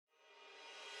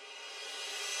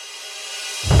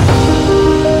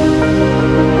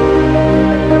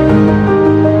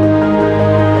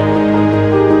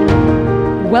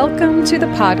Welcome to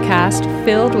the podcast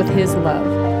Filled with His Love,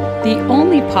 the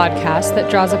only podcast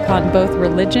that draws upon both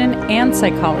religion and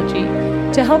psychology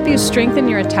to help you strengthen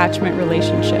your attachment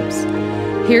relationships.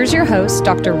 Here's your host,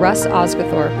 Dr. Russ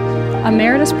Osguthorpe,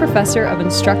 Emeritus Professor of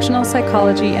Instructional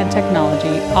Psychology and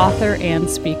Technology, author and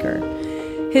speaker.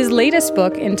 His latest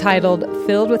book, entitled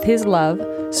Filled with His Love,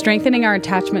 Strengthening Our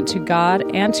Attachment to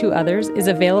God and to Others, is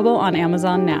available on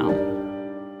Amazon now.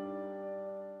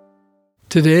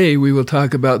 Today, we will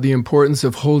talk about the importance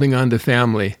of holding on to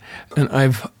family, and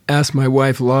I've asked my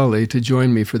wife, Lolly, to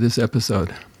join me for this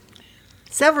episode.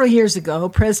 Several years ago,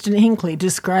 President Hinckley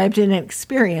described an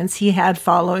experience he had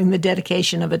following the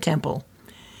dedication of a temple.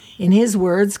 In his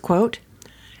words, quote,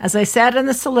 "As I sat in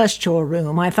the celestial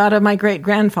room, I thought of my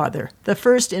great-grandfather, the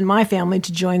first in my family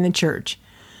to join the church.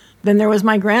 Then there was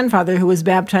my grandfather who was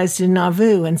baptized in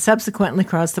Nauvoo and subsequently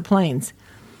crossed the plains.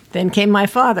 Then came my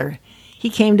father. He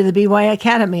came to the BY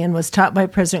Academy and was taught by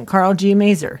President Carl G.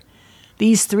 Mazer.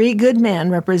 These three good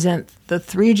men represent the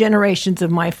three generations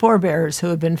of my forebears who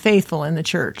have been faithful in the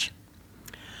church."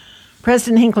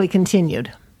 President Hinckley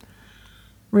continued,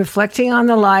 "Reflecting on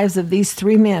the lives of these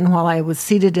three men while I was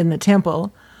seated in the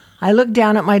temple, I looked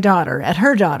down at my daughter, at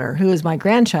her daughter, who is my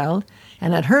grandchild,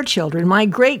 and at her children, my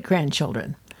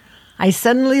great-grandchildren. I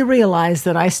suddenly realized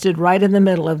that I stood right in the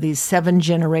middle of these 7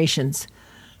 generations,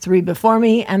 3 before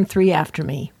me and 3 after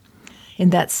me.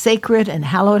 In that sacred and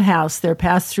hallowed house, there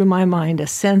passed through my mind a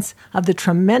sense of the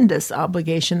tremendous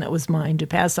obligation that was mine to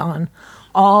pass on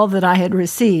all that I had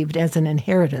received as an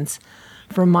inheritance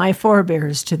from my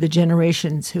forebears to the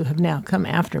generations who have now come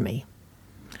after me.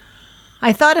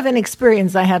 I thought of an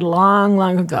experience I had long,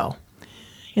 long ago.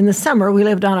 In the summer, we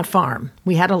lived on a farm.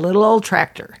 We had a little old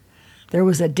tractor. There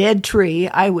was a dead tree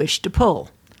I wished to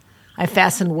pull. I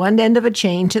fastened one end of a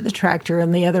chain to the tractor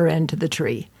and the other end to the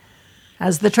tree.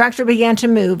 As the tractor began to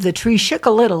move, the tree shook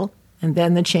a little, and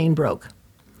then the chain broke.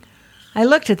 I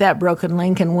looked at that broken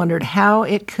link and wondered how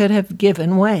it could have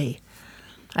given way.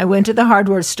 I went to the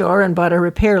hardware store and bought a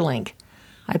repair link.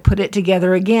 I put it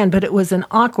together again, but it was an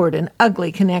awkward and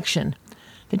ugly connection.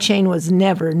 The chain was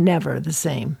never the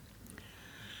same.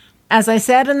 As I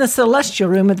sat in the celestial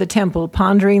room of the temple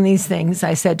pondering these things,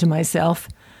 I said to myself,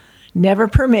 never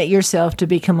permit yourself to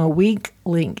become a weak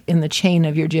link in the chain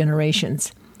of your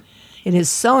generations. It is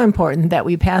so important that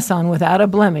we pass on without a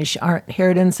blemish our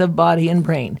inheritance of body and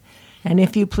brain, and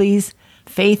if you please,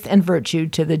 faith and virtue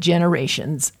to the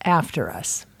generations after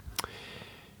us."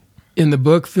 In the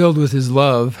book Filled with His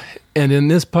Love, and in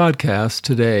this podcast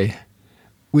today,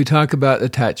 we talk about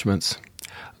attachments.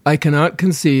 I cannot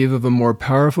conceive of a more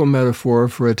powerful metaphor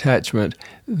for attachment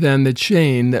than the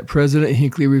chain that President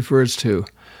Hinckley refers to.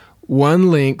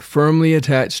 One link firmly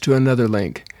attached to another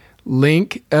link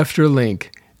after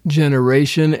link,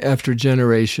 generation after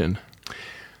generation.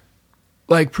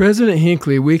 Like President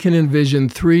Hinckley, we can envision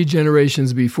 3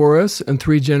 generations before us and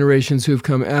 3 generations who've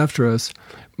come after us.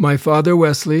 My father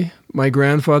Wesley, my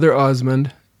grandfather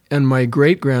Osmond, and my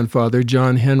great-grandfather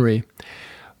John Henry.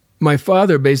 My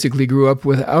father basically grew up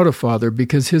without a father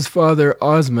because his father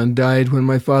Osmond died when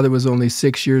my father was only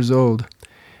 6 years old.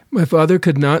 My father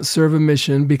could not serve a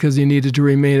mission because he needed to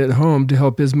remain at home to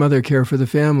help his mother care for the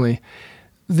family.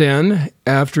 Then,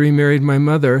 after he married my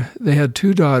mother, they had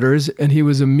 2 daughters, and he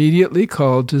was immediately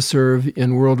called to serve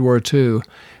in World War II,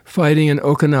 fighting in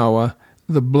Okinawa,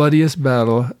 the bloodiest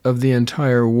battle of the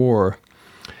entire war.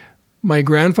 My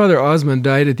grandfather Osmond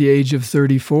died at the age of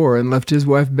 34 and left his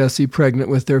wife Bessie pregnant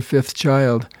with their 5th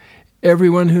child.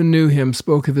 Everyone who knew him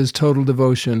spoke of his total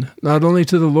devotion, not only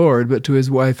to the Lord, but to his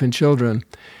wife and children.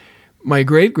 My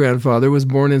great-grandfather was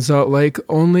born in Salt Lake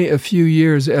only a few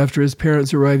years after his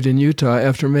parents arrived in Utah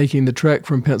after making the trek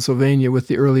from Pennsylvania with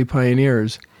the early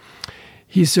pioneers.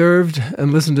 He served,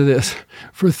 and listen to this,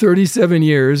 for 37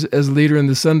 years as leader in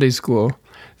the Sunday school,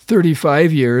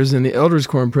 35 years in the Elders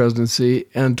Quorum presidency,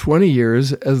 and 20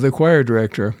 years as the choir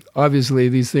director. Obviously,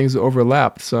 these things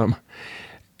overlapped some.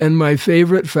 And my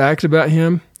favorite fact about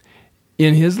him,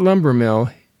 in his lumber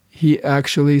mill, he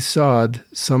actually sawed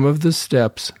some of the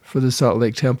steps for the Salt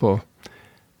Lake Temple.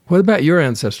 What about your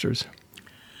ancestors?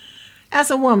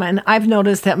 As a woman, I've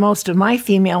noticed that most of my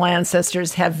female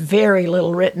ancestors have very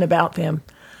little written about them.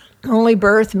 Only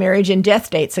birth, marriage, and death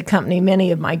dates accompany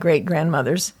many of my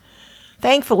great-grandmothers.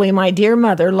 Thankfully, my dear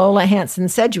mother, Lola Hanson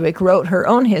Sedgwick, wrote her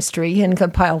own history and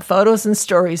compiled photos and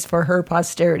stories for her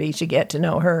posterity to get to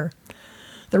know her.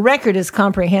 The record is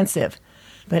comprehensive,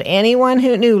 but anyone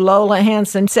who knew Lola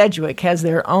Hanson Sedgwick has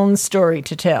their own story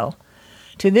to tell.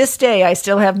 To this day, I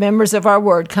still have members of our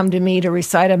ward come to me to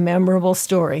recite a memorable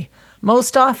story,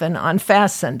 most often on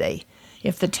Fast Sunday,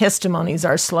 if the testimonies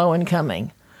are slow in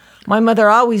coming. My mother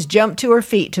always jumped to her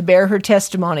feet to bear her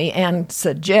testimony and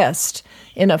suggest,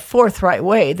 in a forthright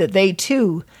way, that they,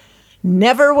 too,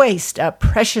 never waste a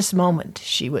precious moment,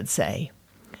 she would say.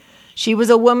 She was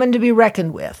a woman to be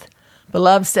reckoned with,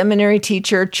 beloved seminary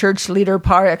teacher, church leader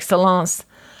par excellence,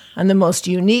 and the most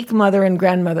unique mother and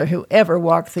grandmother who ever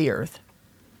walked the earth.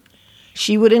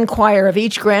 She would inquire of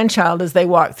each grandchild as they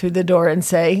walked through the door and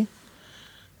say,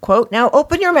 quote, "Now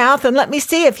open your mouth and let me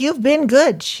see if you've been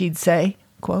good," she'd say,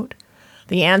 quote,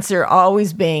 the answer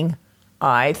always being,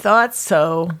 "I thought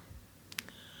so."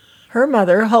 Her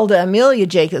mother, Hulda Amelia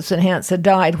Jacobson Hance, had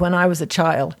died when I was a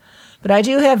child, but I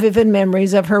do have vivid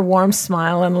memories of her warm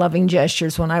smile and loving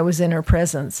gestures when I was in her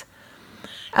presence.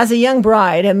 As a young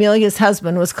bride, Amelia's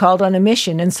husband was called on a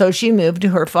mission, and so she moved to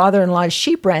her father-in-law's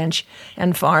sheep ranch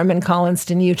and farm in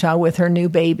Collinston, Utah, with her new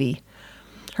baby.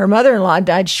 Her mother-in-law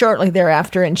died shortly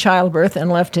thereafter in childbirth and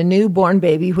left a newborn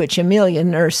baby, which Amelia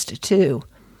nursed too.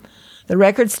 The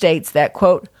record states that,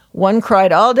 quote, "one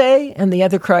cried all day and the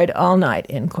other cried all night,"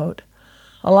 end quote.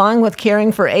 Along with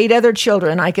caring for 8 other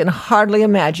children, I can hardly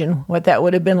imagine what that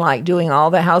would have been like, doing all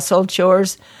the household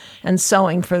chores and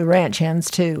sewing for the ranch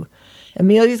hands too.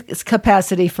 Amelia's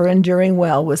capacity for enduring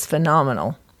well was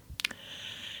phenomenal.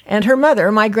 And her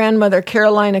mother, my grandmother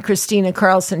Carolina Christina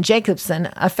Carlson Jacobson,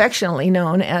 affectionately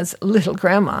known as Little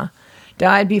Grandma,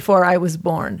 died before I was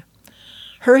born.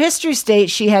 Her history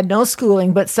states she had no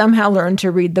schooling but somehow learned to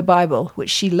read the Bible,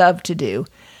 which she loved to do,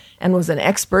 and was an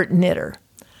expert knitter.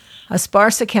 A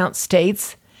sparse account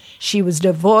states she was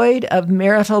devoid of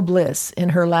marital bliss in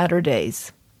her latter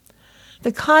days.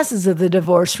 The causes of the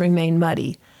divorce remain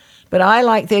muddy, but I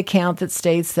like the account that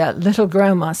states that Little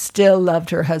Grandma still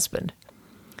loved her husband.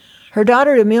 Her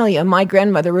daughter Amelia, my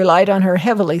grandmother, relied on her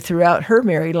heavily throughout her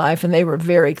married life, and they were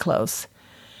very close.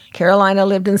 Carolina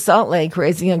lived in Salt Lake,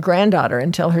 raising a granddaughter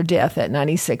until her death at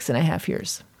 96 and a half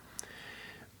years.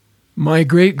 My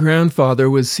great-grandfather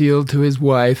was sealed to his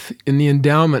wife in the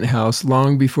endowment house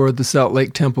long before the Salt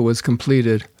Lake Temple was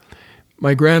completed.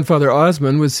 My grandfather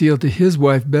Osmond was sealed to his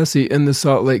wife Bessie in the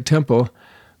Salt Lake Temple.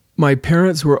 My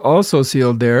parents were also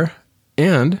sealed there,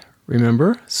 and,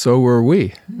 remember, so were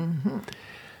we. Mm-hmm.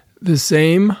 The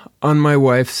same on my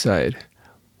wife's side.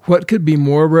 What could be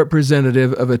more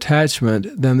representative of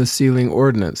attachment than the sealing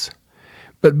ordinance?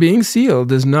 But being sealed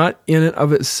does not in and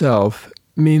of itself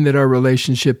mean that our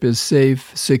relationship is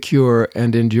safe, secure,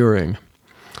 and enduring.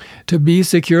 To be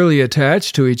securely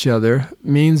attached to each other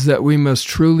means that we must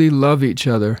truly love each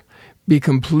other, be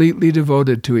completely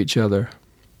devoted to each other.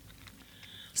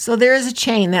 So there is a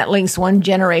chain that links one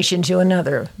generation to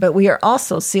another, but we are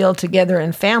also sealed together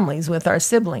in families with our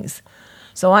siblings.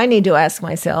 So I need to ask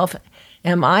myself,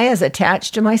 am I as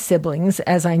attached to my siblings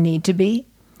as I need to be?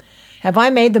 Have I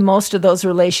made the most of those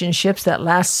relationships that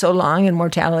last so long in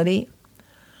mortality?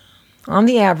 On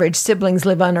the average, siblings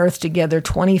live on Earth together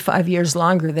 25 years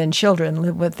longer than children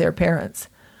live with their parents.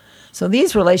 So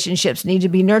these relationships need to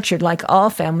be nurtured like all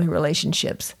family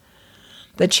relationships.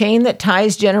 The chain that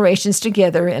ties generations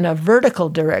together in a vertical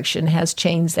direction has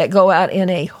chains that go out in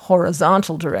a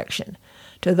horizontal direction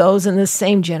to those in the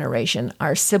same generation,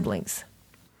 our siblings.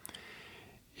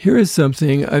 Here is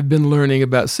something I've been learning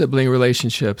about sibling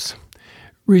relationships.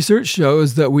 Research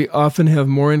shows that we often have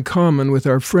more in common with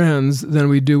our friends than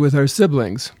we do with our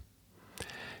siblings.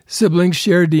 Siblings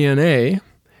share DNA,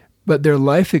 but their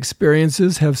life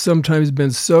experiences have sometimes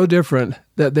been so different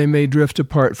that they may drift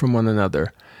apart from one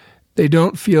another. They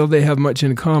don't feel they have much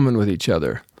in common with each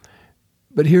other.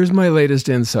 But here's my latest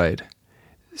insight.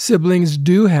 Siblings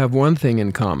do have one thing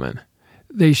in common.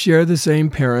 They share the same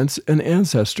parents and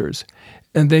ancestors,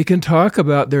 and they can talk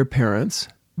about their parents,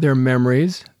 their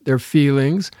memories, their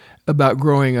feelings about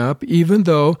growing up, even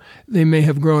though they may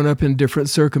have grown up in different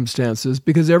circumstances,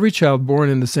 because every child born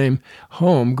in the same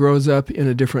home grows up in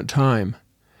a different time.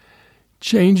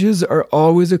 Changes are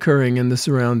always occurring in the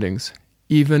surroundings,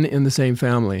 even in the same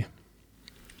family.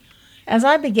 As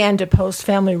I began to post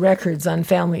family records on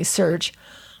Family Search,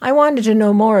 I wanted to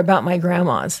know more about my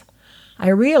grandmas. I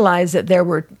realized that there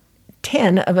were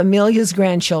 10 of Amelia's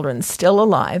grandchildren still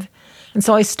alive, and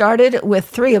so I started with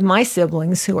 3 of my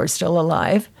siblings who are still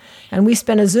alive, and we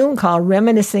spent a Zoom call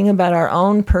reminiscing about our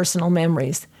own personal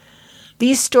memories.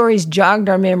 These stories jogged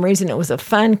our memories, and it was a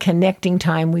fun, connecting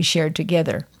time we shared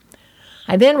together.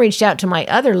 I then reached out to my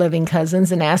other living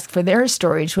cousins and asked for their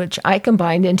stories, which I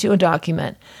combined into a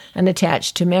document and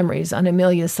attached to memories on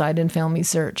Amelia's side in Family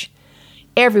Search.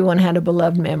 Everyone had a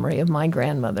beloved memory of my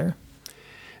grandmother.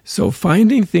 So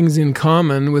finding things in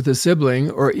common with a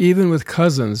sibling or even with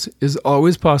cousins is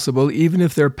always possible, even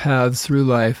if their paths through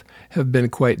life have been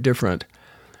quite different.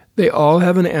 They all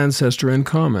have an ancestor in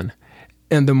common,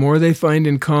 And the more they find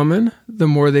in common, the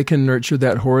more they can nurture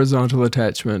that horizontal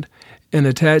attachment, an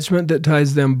attachment that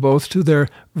ties them both to their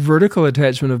vertical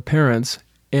attachment of parents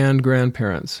and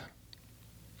grandparents.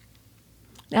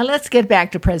 Now let's get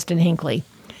back to President Hinckley.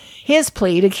 His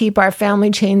plea to keep our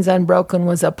family chains unbroken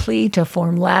was a plea to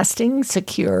form lasting,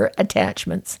 secure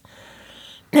attachments.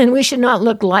 And we should not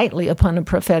look lightly upon a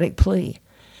prophetic plea.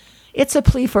 It's a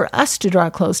plea for us to draw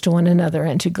close to one another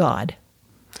and to God.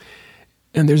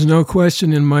 And there's no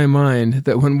question in my mind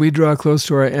that when we draw close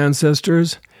to our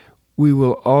ancestors, we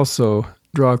will also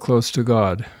draw close to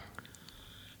God.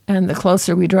 And the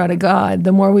closer we draw to God,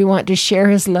 the more we want to share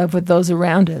His love with those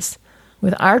around us,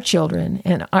 with our children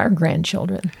and our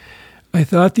grandchildren. I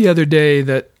thought the other day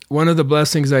that one of the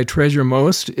blessings I treasure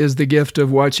most is the gift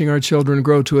of watching our children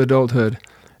grow to adulthood,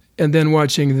 and then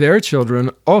watching their children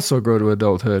also grow to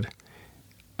adulthood.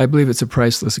 I believe it's a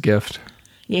priceless gift.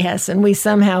 Yes, and we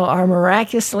somehow are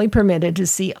miraculously permitted to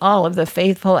see all of the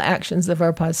faithful actions of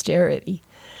our posterity.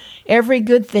 Every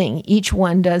good thing each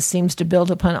one does seems to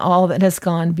build upon all that has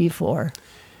gone before.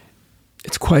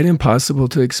 It's quite impossible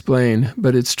to explain,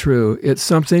 but it's true. It's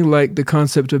something like the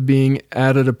concept of being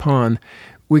added upon.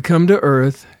 We come to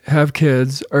earth, have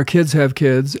kids, our kids have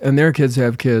kids, and their kids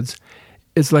have kids.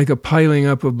 It's like a piling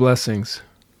up of blessings.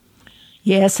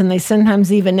 Yes, and they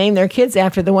sometimes even name their kids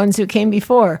after the ones who came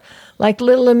before, like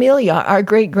little Amelia, our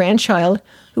great-grandchild,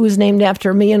 who was named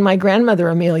after me and my grandmother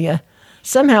Amelia.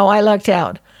 Somehow I lucked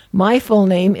out. My full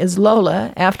name is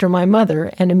Lola, after my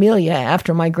mother, and Amelia,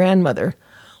 after my grandmother.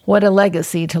 What a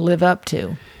legacy to live up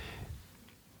to.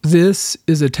 This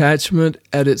is attachment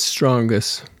at its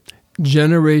strongest,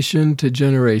 generation to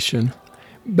generation,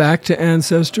 back to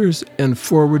ancestors and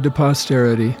forward to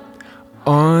posterity.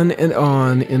 On and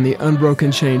on in the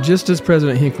unbroken chain, just as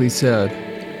President Hinckley said.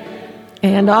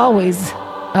 And always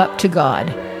up to God.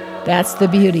 That's the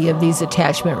beauty of these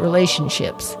attachment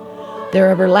relationships.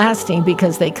 They're everlasting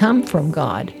because they come from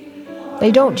God.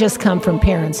 They don't just come from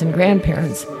parents and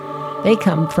grandparents. They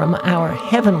come from our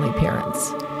heavenly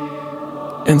parents.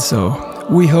 And so,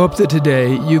 we hope that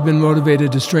today you've been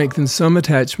motivated to strengthen some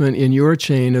attachment in your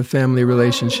chain of family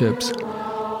relationships.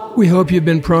 We hope you've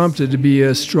been prompted to be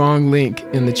a strong link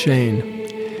in the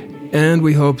chain. And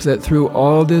we hope that through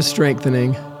all this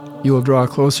strengthening, you will draw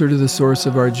closer to the source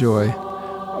of our joy,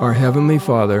 our Heavenly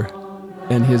Father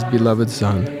and His beloved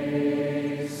Son.